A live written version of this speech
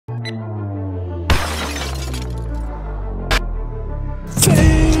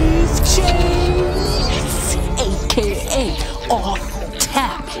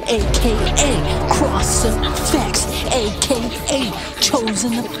aka cross effects, aka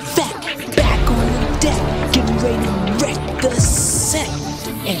chosen effect. Back on the deck, getting ready to wreck the set.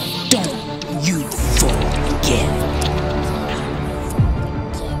 And don't you forget.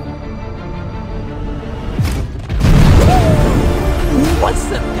 What's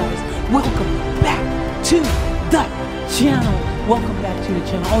up, guys? Welcome back to the channel. Welcome back to the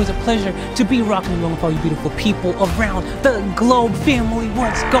channel. Always a pleasure to be rocking and rolling with all you beautiful people around the globe. Family,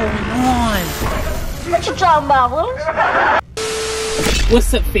 what's going on? What you talking about, Willis?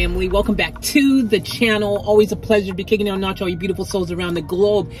 What's up, family? Welcome back to the channel. Always a pleasure to be kicking it on notch all you beautiful souls around the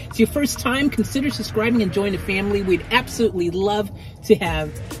globe. It's your first time, consider subscribing and join the family. We'd absolutely love to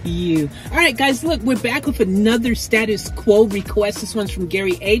have you. All right, guys, look, we're back with another status quo request. This one's from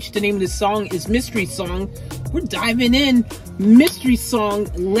Gary H. The name of the song is Mystery Song. We're diving in. Mystery Song.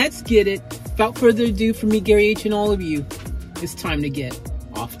 Let's get it. Without further ado, from me, Gary H, and all of you, it's time to get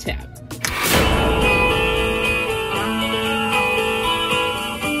off tap.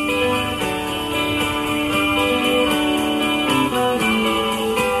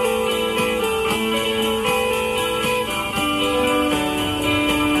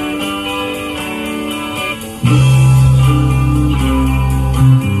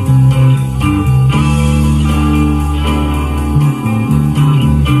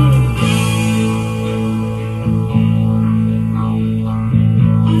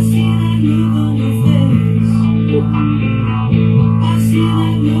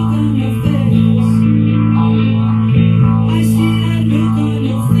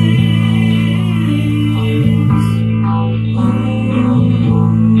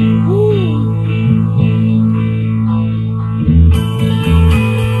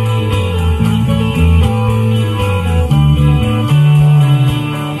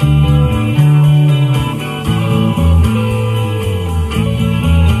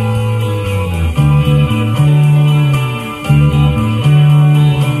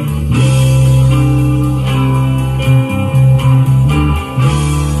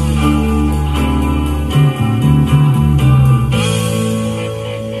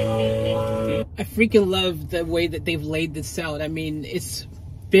 Freaking love the way that they've laid this out. I mean, it's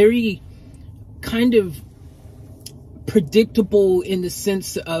very kind of predictable in the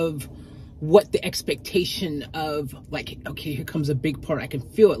sense of what the expectation of, like, okay, here comes a big part. I can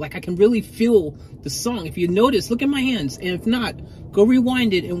feel it. Like, I can really feel the song. If you notice, look at my hands. And if not, go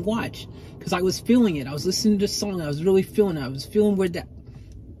rewind it and watch. Because I was feeling it. I was listening to the song. I was really feeling it. I was feeling where that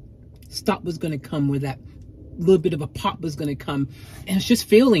stop was going to come, where that little bit of a pop was going to come, and it's just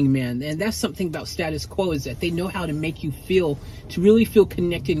feeling, man. And that's something about status quo, is that they know how to make you feel, to really feel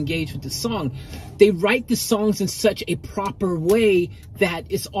connected, engaged with the song. They write the songs in such a proper way that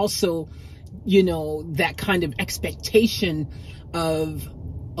it's also, you know, that kind of expectation of,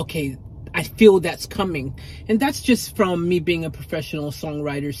 okay, I feel that's coming. And that's just from me being a professional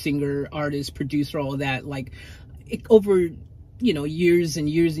songwriter, singer, artist, producer, all of that. Like, over, you know, years and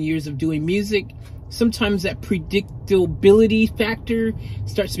years and years of doing music, sometimes that predictability factor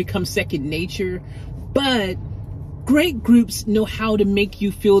starts to become second nature. But great groups know how to make you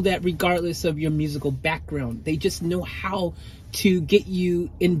feel that regardless of your musical background. They just know how to get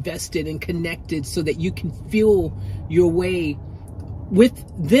you invested and connected so that you can feel your way with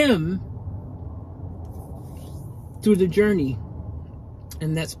them through the journey.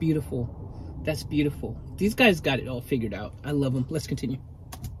 And that's beautiful. That's beautiful. These guys got it all figured out. I love them. Let's continue.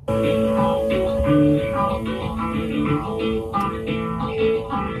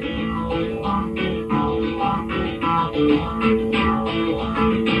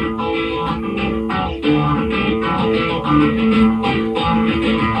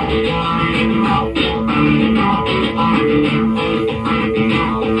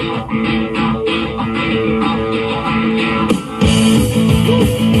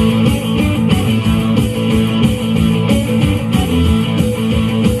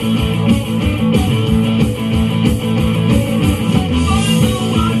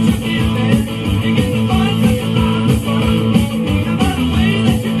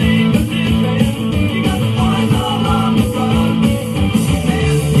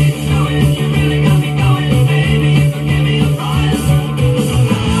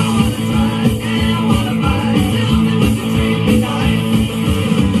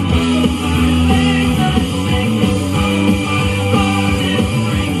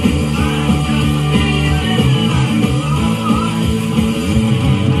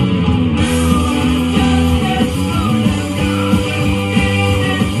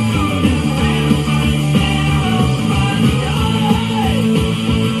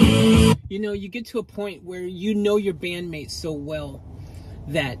 You get to a point where you know your bandmates so well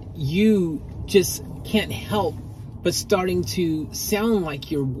that you just can't help but starting to sound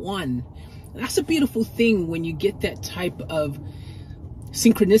like you're one. And that's a beautiful thing when you get that type of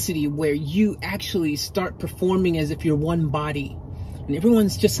synchronicity where you actually start performing as if you're one body, and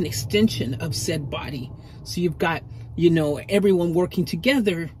everyone's just an extension of said body. So you've got, you know, everyone working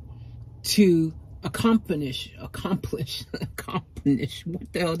together to accomplish, what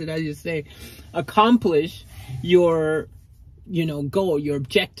the hell did I just say? Accomplish your, you know, goal, your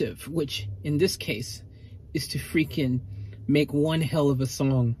objective, which in this case is to freaking make one hell of a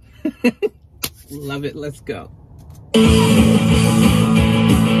song. Love it. Let's go.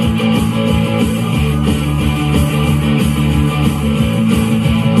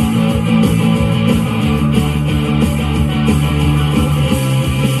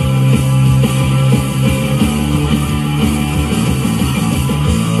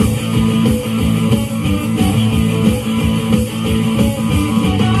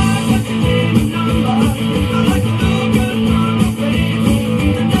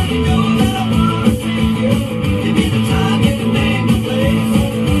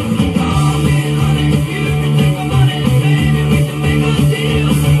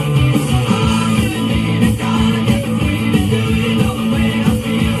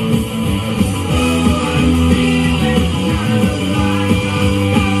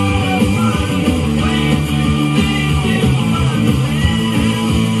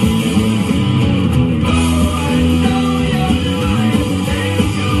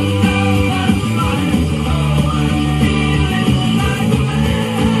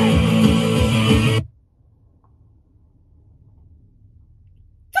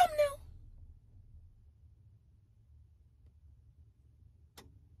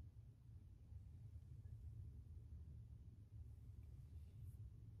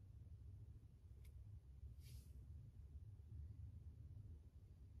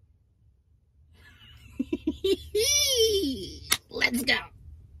 Let's go.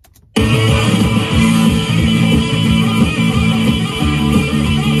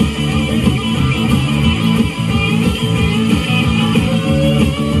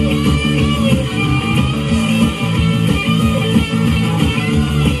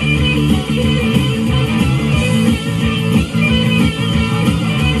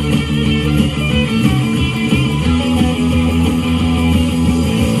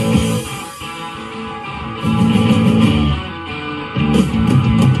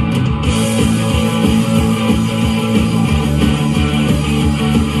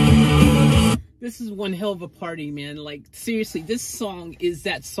 One hell of a party, man. Like, seriously, this song is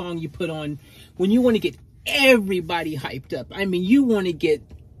that song you put on when you want to get everybody hyped up. I mean, you want to get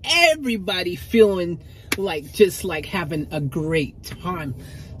everybody feeling like just like having a great time.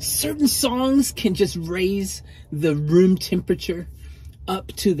 Certain songs can just raise the room temperature up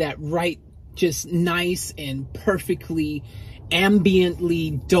to that right, just nice and perfectly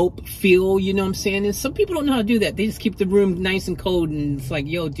ambiently dope feel, you know what I'm saying? And some people don't know how to do that. They just keep the room nice and cold, and it's like,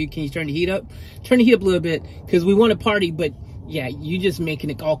 yo, dude, can you turn the heat up? Turn the heat up a little bit, because we want to party, but yeah, you just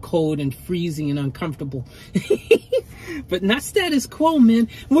making it all cold and freezing and uncomfortable. But not status quo, man.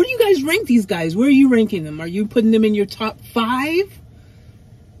 Where do you guys rank these guys? Where are you ranking them? Are you putting them in your top 5?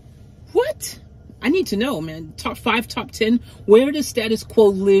 What? I need to know, man. Top 5, top 10? Where does status quo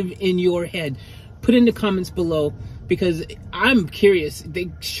live in your head? Put in the comments below, because I'm curious.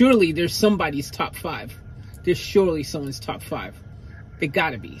 Surely there's somebody's top 5. There's surely someone's top 5. They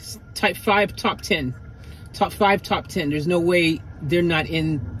gotta be. Type 5, top 10. Top 5, top 10. There's no way they're not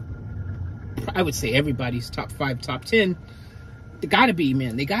in, I would say, everybody's top 5, top 10. They gotta be,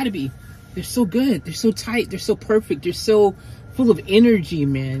 man. They gotta be. They're so good. They're so tight. They're so perfect. They're so full of energy,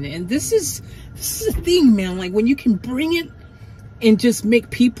 man. And this is the thing, man. Like, when you can bring it and just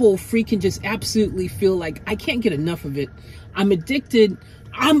make people freaking just absolutely feel like, I can't get enough of it. I'm addicted.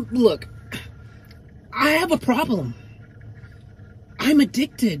 Look, I have a problem. I'm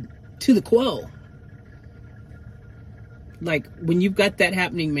addicted to the quo. Like, when you've got that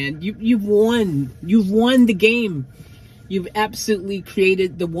happening, man, you've won. You've won the game. You've absolutely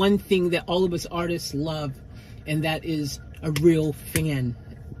created the one thing that all of us artists love, and that is a real fan.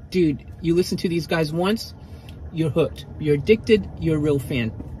 Dude, you listen to these guys once, you're hooked. You're addicted. You're a real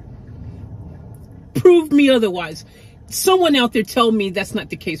fan. Prove me otherwise. Someone out there tell me that's not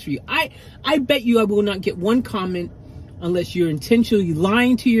the case for you. I bet you I will not get one comment unless you're intentionally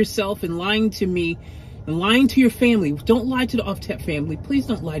lying to yourself and lying to me and lying to your family. Don't lie to the Off Tap family. Please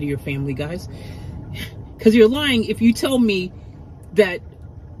don't lie to your family, guys. Because you're lying if you tell me that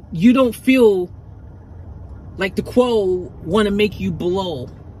you don't feel like the quo want to make you blow,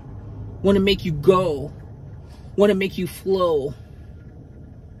 want to make you go, want to make you flow.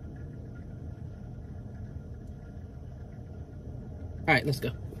 All right, let's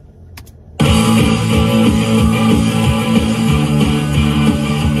go.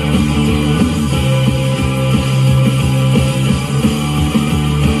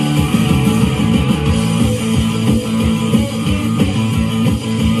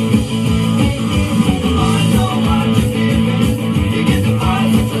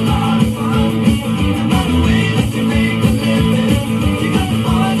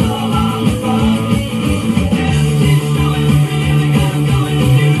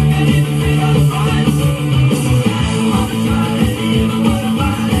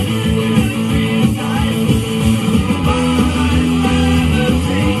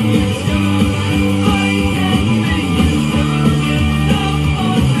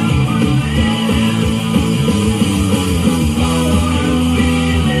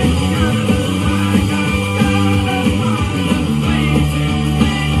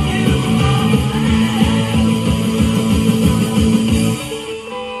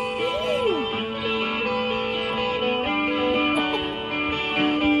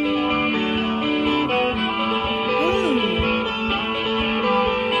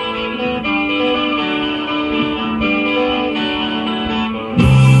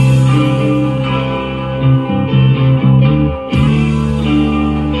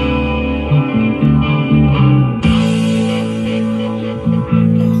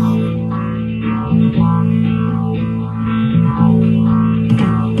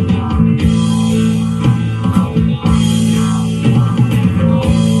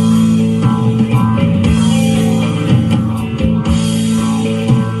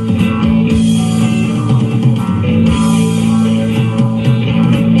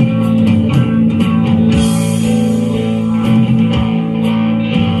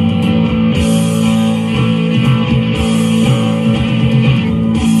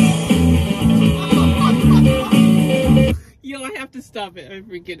 Stop it.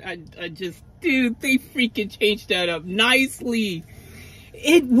 I just, dude, they freaking changed that up nicely.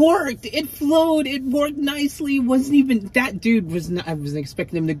 It worked. It flowed. It worked nicely. Wasn't even, that dude was not, I wasn't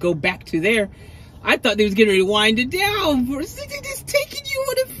expecting him to go back to there. I thought they was getting ready to wind it down. They're just taking you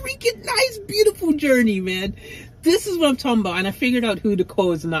on a freaking nice, beautiful journey, man. This is what I'm talking about. And I figured out who the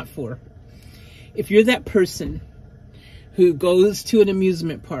quote is not for. If you're that person who goes to an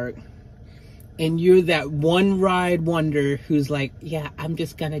amusement park and you're that one ride wonder who's like, yeah, I'm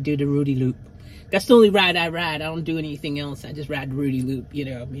just gonna do the Rudy Loop. That's the only ride I ride. I don't do anything else. I just ride the Rudy Loop, you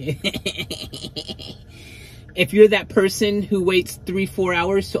know what I mean? If you're that person who waits 3-4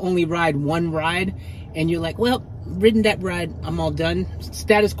 hours to only ride one ride and you're like, well, ridden that ride, I'm all done.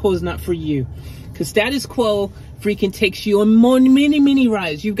 Status quo is not for you. Because status quo freaking takes you on many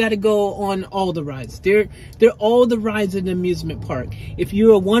rides. You've got to go on all the rides. They're all the rides in the amusement park. If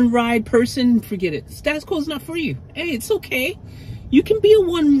you're a one ride person, forget it. Status quo is not for you. Hey, it's okay. You can be a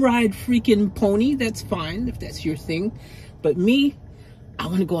one ride freaking pony. That's fine if that's your thing. But me, I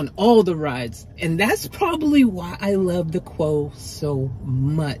want to go on all the rides. And that's probably why I love the quo so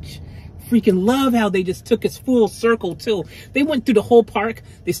much. Freaking love how they just took us full circle too. They went through the whole park.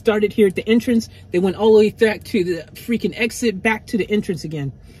 They started here at the entrance. They went all the way back to the freaking exit, back to the entrance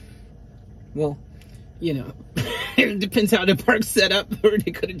again. Well, you know, it depends how the park's set up. Or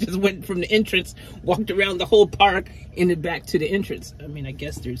they could have just went from the entrance, walked around the whole park, and then back to the entrance. I mean, I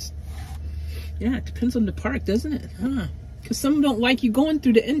guess there's, yeah, it depends on the park, doesn't it? Huh? Because some don't like you going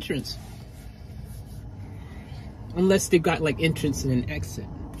through the entrance. Unless they've got like entrance and an exit.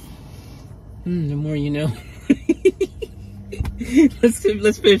 The more you know.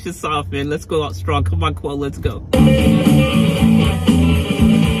 Let's finish this off, man. Let's go out strong. Come on, Quo, let's go.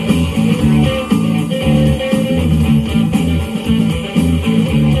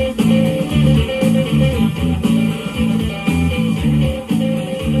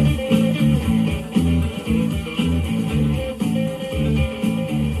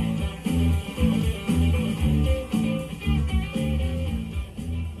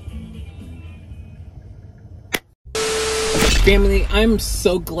 Family, I'm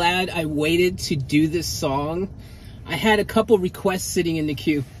so glad I waited to do this song. I had a couple requests sitting in the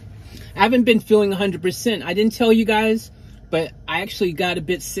queue. I haven't been feeling 100%. I didn't tell you guys, but I actually got a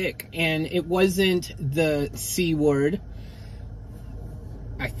bit sick, and it wasn't the C word,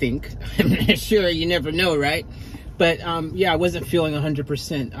 I think. I'm not sure, you never know, right? But yeah, I wasn't feeling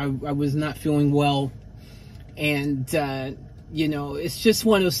 100%. I was not feeling well. And, you know, it's just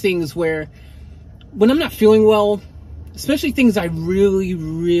one of those things where when I'm not feeling well, especially things I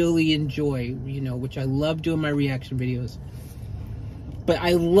really enjoy, you know, which I love doing my reaction videos. But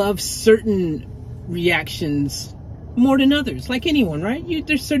I love certain reactions more than others, like anyone, right?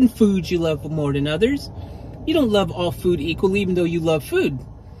 There's certain foods you love more than others. You don't love all food equally, even though you love food.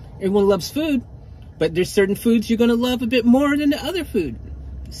 Everyone loves food, but there's certain foods you're going to love a bit more than the other food.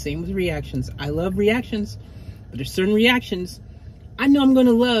 Same with reactions. I love reactions, but there's certain reactions I know I'm going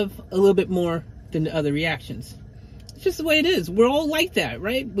to love a little bit more than the other reactions. It's just the way it is. We're all like that,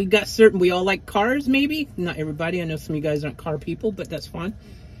 right? We all like cars, maybe. Not everybody. I know some of you guys aren't car people, but that's fine.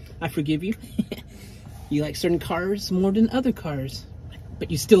 I forgive you. You like certain cars more than other cars,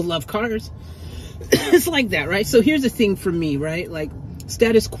 but you still love cars. It's like that, right? So here's the thing for me, right? Like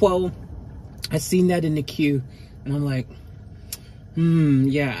status quo, I seen that in the queue and I'm like,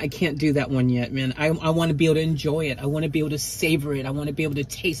 yeah, I can't do that one yet, man. I want to be able to enjoy it. I want to be able to savor it. I want to be able to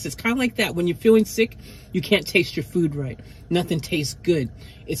taste it. It's kind of like that. When you're feeling sick, you can't taste your food right. Nothing tastes good.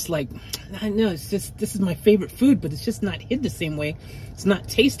 It's like, I know, it's just, this is my favorite food, but it's just not hit the same way. It's not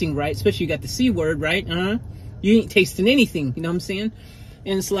tasting right, especially you got the C word, right? You ain't tasting anything, you know what I'm saying?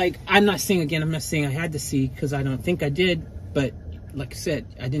 And it's like, I'm not saying I had the C, because I don't think I did. But like I said,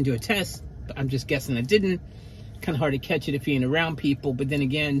 I didn't do a test, but I'm just guessing I didn't. Kind of hard to catch it if you're around people, but then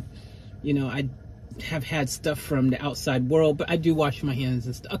again, you know, I have had stuff from the outside world, but I do wash my hands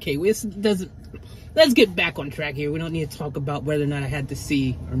and stuff. Okay, let's get back on track here. We don't need to talk about whether or not I had to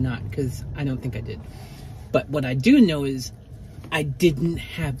see or not, because I don't think I did. But what I do know is I didn't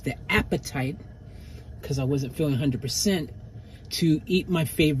have the appetite, because I wasn't feeling 100%, to eat my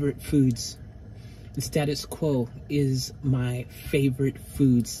favorite foods. The status quo is my favorite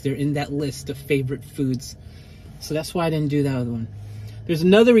foods. They're in that list of favorite foods. So that's why I didn't do that other one. There's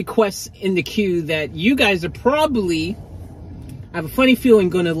another request in the queue that you guys are probably, I have a funny feeling,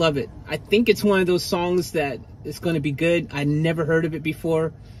 going to love it. I think it's one of those songs that is going to be good. I never heard of it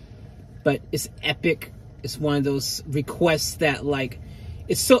before, but it's epic. It's one of those requests that, like,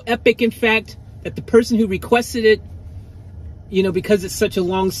 it's so epic, in fact, that the person who requested it, you know, because it's such a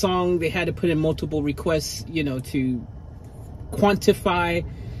long song, they had to put in multiple requests, you know, to quantify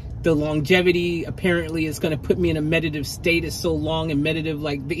the longevity. Apparently it's going to put me in a meditative state. It's so long and meditative.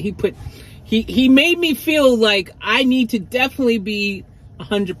 Like he made me feel like I need to definitely be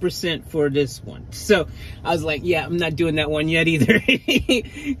 100% for this one. So I was like, yeah, I'm not doing that one yet either.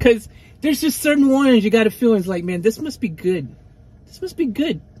 Because there's just certain ones you got to feel. It's like, man, this must be good. This must be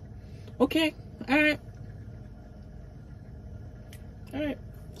good. Okay. All right.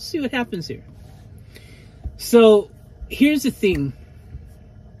 Let's see what happens here. So here's the thing.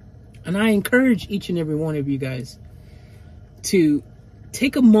 And I encourage each and every one of you guys to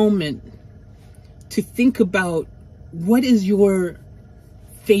take a moment to think about what is your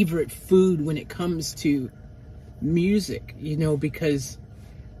favorite food when it comes to music, you know, because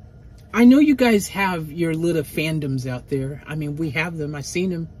I know you guys have your little fandoms out there. I mean, we have them. I've seen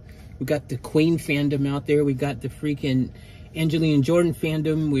them. We got the Queen fandom out there. We got the freaking Angelina Jordan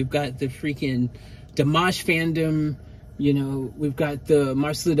fandom. We've got the freaking Dimash fandom. You know, we've got the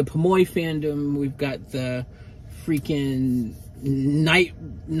Marcella de Pomoy fandom. We've got the freaking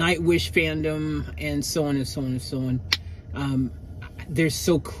Nightwish fandom, and so on and so on and so on. They're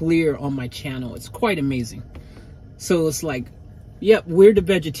so clear on my channel. It's quite amazing. So it's like, yep, we're the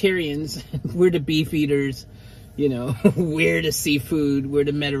vegetarians. We're the beef eaters. You know, we're the seafood. We're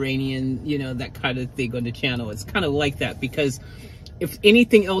the Mediterranean, you know, that kind of thing on the channel. It's kind of like that, because if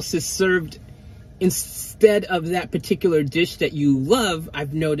anything else is served instead of that particular dish that you love,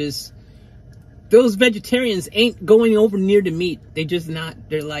 I've noticed those vegetarians ain't going over near the meat. They just not.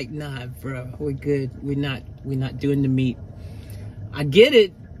 They're like, nah, bro, we're good. We're not doing the meat. I get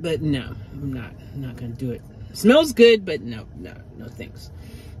it, but no, I'm not gonna do it. Smells good, but no thanks.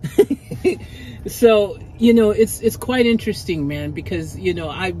 So, you know, it's quite interesting, man, because, you know,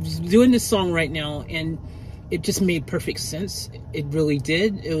 I'm doing this song right now and it just made perfect sense. It really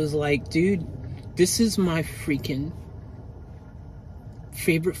did. It was like, dude, this is my freaking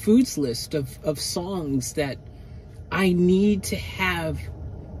favorite foods list of songs that I need to have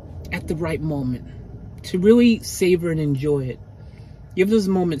at the right moment to really savor and enjoy it. You have those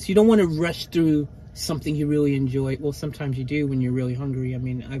moments. You don't want to rush through something you really enjoy. Well, sometimes you do when you're really hungry. I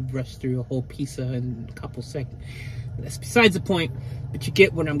mean, I've rushed through a whole pizza in a couple seconds. That's besides the point, but you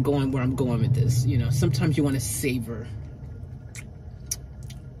get where I'm going with this. You know, sometimes you want to savor.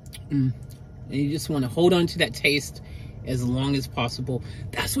 And you just want to hold on to that taste as long as possible.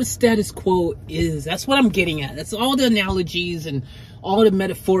 That's what status quo is. That's what I'm getting at. That's all the analogies and all the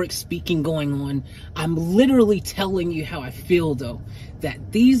metaphoric speaking going on. I'm literally telling you how I feel, though,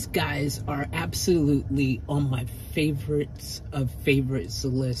 that these guys are absolutely on my favorites of favorites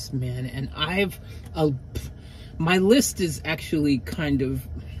list, man. And my list is actually kind of,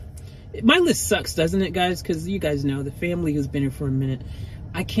 my list sucks, doesn't it, guys? Because you guys know, the family who's been here for a minute,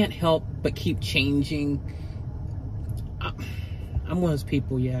 I can't help but keep changing I'm one of those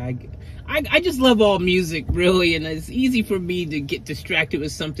people, yeah. I just love all music, really, and it's easy for me to get distracted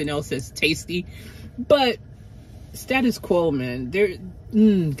with something else that's tasty. But Status Quo, man,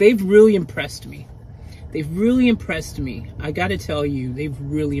 they've really impressed me. They've really impressed me. I gotta tell you, they've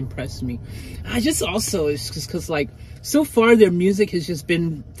really impressed me. I just also, it's just because, like, so far their music has just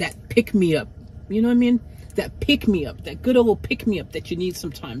been that pick-me-up. You know what I mean? That pick-me-up, that good old pick-me-up that you need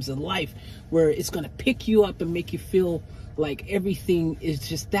sometimes in life, where it's gonna pick you up and make you feel like everything is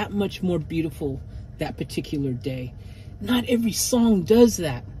just that much more beautiful that particular day. Not every song does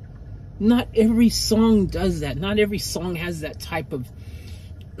that. Not every song does that. Not every song has that type of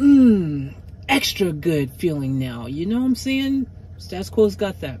extra good feeling now. You know what I'm saying? Status Quo's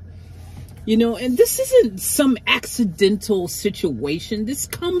got that. You know, and this isn't some accidental situation. This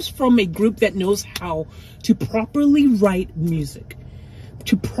comes from a group that knows how to properly write music.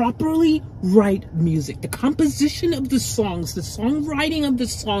 To properly write music. The composition of the songs, the songwriting of the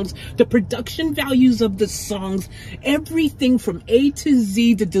songs, the production values of the songs, everything from A to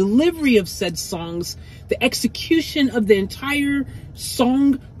Z, the delivery of said songs, the execution of the entire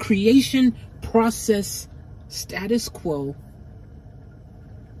song creation process, Status Quo,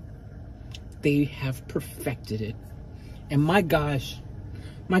 they have perfected it. And my gosh,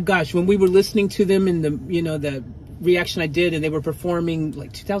 when we were listening to them in the, you know, the reaction I did, and they were performing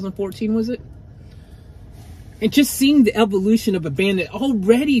like 2014, was it? And just seeing the evolution of a band that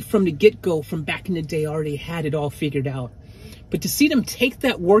already from the get-go, from back in the day, already had it all figured out. But to see them take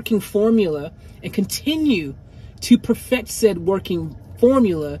that working formula and continue to perfect said working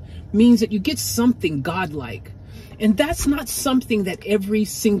formula means that you get something godlike. And that's not something that every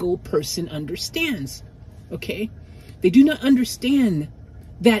single person understands, okay? They do not understand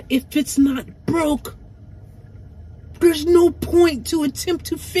that if it's not broke, there's no point to attempt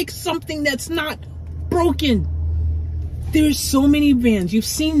to fix something that's not broken. There's so many bands, you've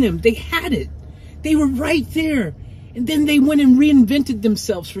seen them, they had it. They were right there. And then they went and reinvented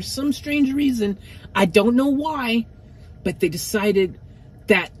themselves for some strange reason. I don't know why, but they decided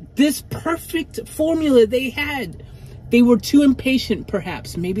that this perfect formula they had, they were too impatient,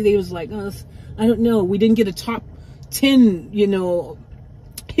 perhaps. Maybe they was like, oh, I don't know, we didn't get a top 10, you know,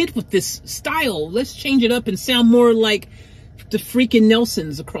 hit with this style. Let's change it up and sound more like the freaking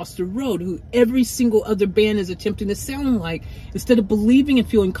Nelsons across the road, who every single other band is attempting to sound like, instead of believing and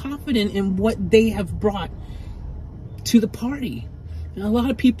feeling confident in what they have brought to the party. And a lot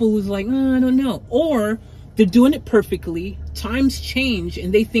of people was like, oh, I don't know. Or they're doing it perfectly, times change,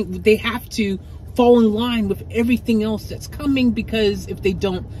 and they think they have to fall in line with everything else that's coming, because if they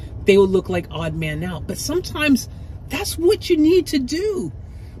don't, they will look like odd man out. But sometimes that's what you need to do.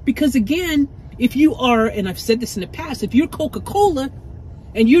 Because again, if you are, and I've said this in the past, if you're Coca-Cola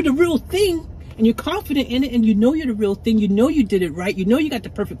and you're the real thing and you're confident in it and you know you're the real thing, you know you did it right, you know you got the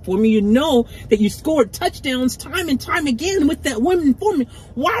perfect formula, you know that you scored touchdowns time and time again with that winning formula,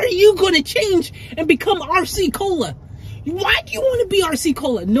 why are you going to change and become RC Cola? Why do you want to be RC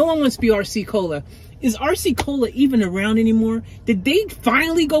Cola? No one wants to be RC Cola. Is RC Cola even around anymore? Did they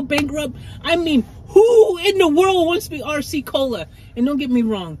finally go bankrupt? I mean, who in the world wants to be RC Cola? And don't get me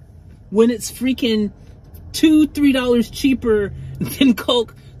wrong, when it's freaking $2, $3 cheaper than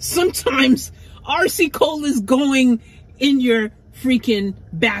Coke, sometimes RC Cola is going in your freaking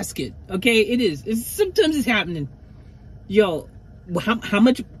basket. Okay, it is. Sometimes it's happening. Yo, how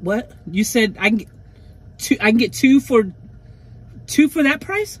much? What you said? I can get two for that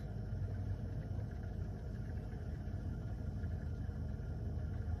price?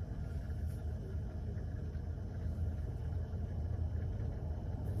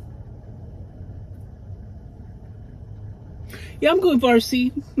 Yeah, I'm going for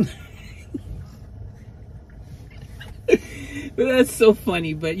RC. But that's so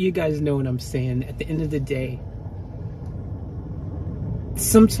funny. But you guys know what I'm saying. At the end of the day,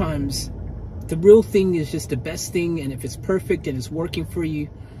 sometimes the real thing is just the best thing, and if it's perfect and it's working for you,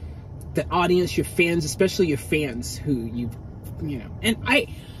 the audience, your fans, especially your fans who you know, and I've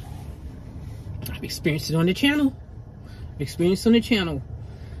experienced it on the channel. It's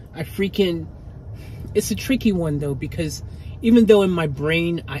a tricky one though, because even though in my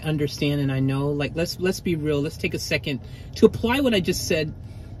brain I understand and I know, like, let's be real, let's take a second to apply what I just said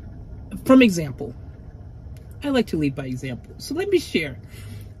from example. I like to lead by example. So let me share.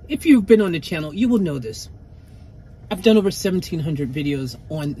 If you've been on the channel, you will know this. I've done over 1,700 videos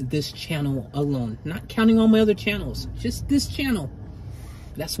on this channel alone, not counting all my other channels, just this channel.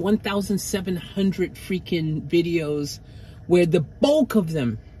 That's 1,700 freaking videos, where the bulk of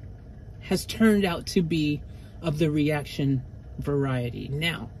them has turned out to be of the reaction variety.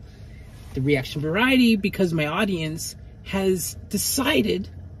 Now, the reaction variety, because my audience has decided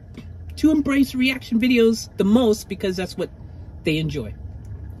to embrace reaction videos the most because that's what they enjoy.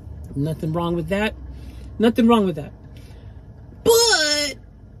 Nothing wrong with that. Nothing wrong with that. But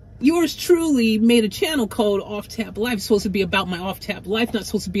yours truly made a channel called Off Tap Life. It's supposed to be about my off tap life, not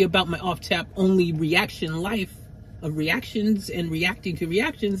supposed to be about my off tap only reaction life of reactions and reacting to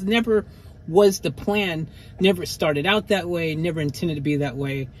reactions. Never was the plan, never started out that way, never intended to be that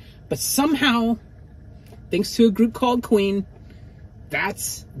way. But somehow, thanks to a group called Queen,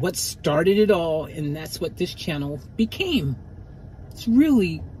 that's what started it all, and that's what this channel became. It's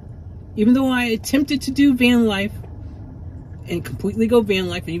really, even though I attempted to do van life and completely go van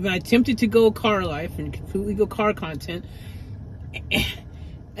life, and even I attempted to go car life and completely go car content, I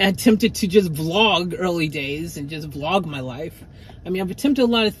attempted to just vlog early days and just vlog my life. I mean, I've attempted a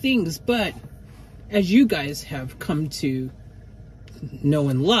lot of things, but as you guys have come to know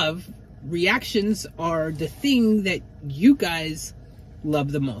and love, reactions are the thing that you guys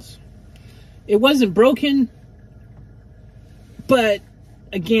love the most. It wasn't broken, but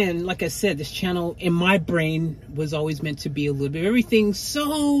again, like I said, this channel in my brain was always meant to be a little bit of everything,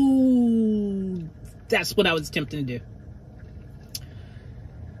 so that's what I was attempting to do.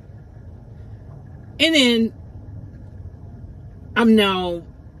 And then I'm now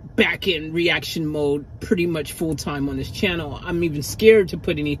back in reaction mode pretty much full time on this channel. I'm even scared to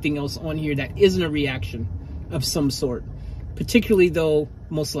put anything else on here that isn't a reaction of some sort. Particularly though,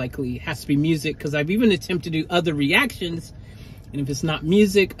 most likely it has to be music, because I've even attempted to do other reactions. And if it's not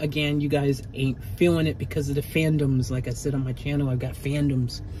music, again, you guys ain't feeling it because of the fandoms. Like I said on my channel, I've got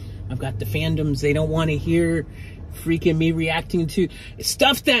fandoms. I've got the fandoms. They don't want to hear freaking me reacting to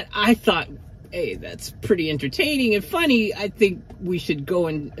stuff that I thought, hey, that's pretty entertaining and funny. I think we should go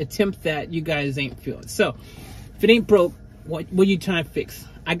and attempt that. You guys ain't feeling. So if it ain't broke, what are you trying to fix?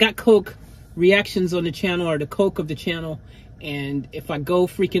 I got Coke reactions on the channel, or the Coke of the channel. And if I go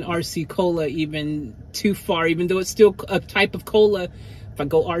freaking RC Cola even too far, even though it's still a type of cola, if I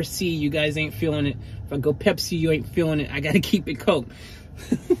go RC, you guys ain't feeling it. If I go Pepsi, you ain't feeling it. I got to keep it Coke.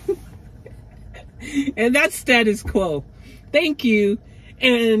 And that's status quo. Thank you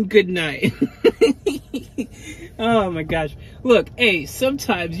and good night. Oh my gosh. Look, hey,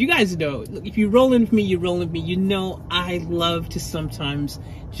 sometimes, you guys know, look, if you roll in with me, you roll in with me. You know I love to sometimes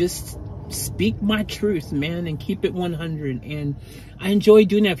just speak my truth, man, and keep it 100. And I enjoy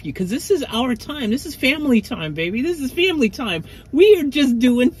doing that for you because this is our time. This is family time, baby. This is family time. We are just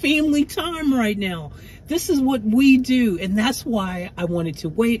doing family time right now. This is what we do, and that's why I wanted to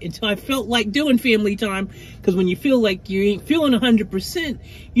wait until I felt like doing family time, because when you feel like you ain't feeling 100%,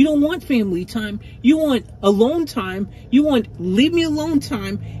 you don't want family time. You want alone time. You want leave me alone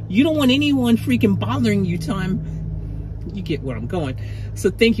time. You don't want anyone freaking bothering you time. You get where I'm going. So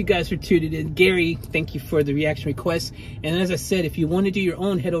thank you guys for tuning in. Gary, thank you for the reaction request. And as I said, if you want to do your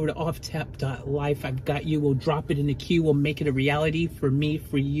own, head over to offtap.life. I've got you. We'll drop it in the queue. We'll make it a reality for me,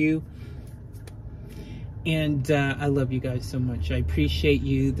 for you. And I love you guys so much. I appreciate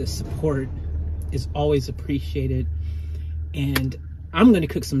you. The support is always appreciated. And I'm going to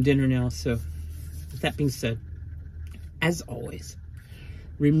cook some dinner now. So with that being said, as always,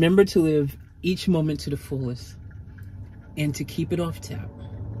 remember to live each moment to the fullest. And to keep it off tap.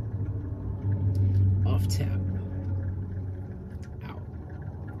 Off tap. Out.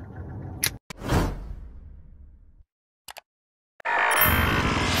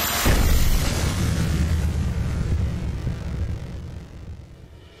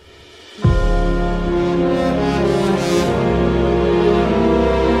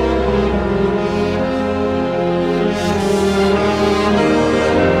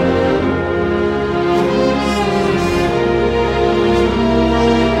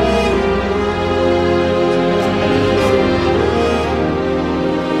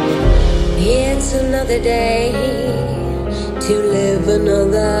 Day to live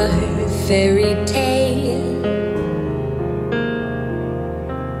another fairy tale.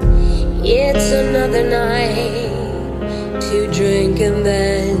 It's another night to drink and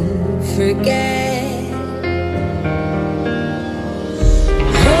then forget.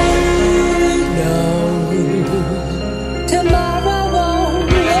 Hold on, tomorrow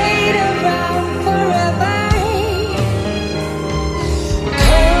won't wait around forever.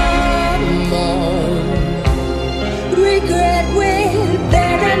 Regret will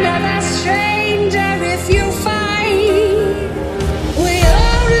bear another stranger if you find we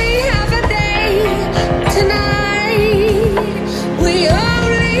only have a day tonight. We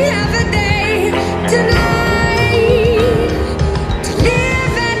only have a day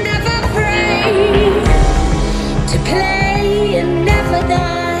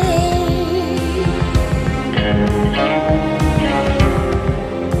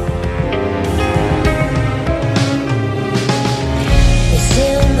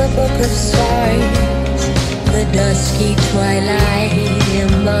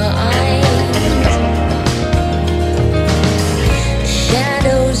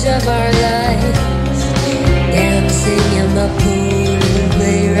of our love.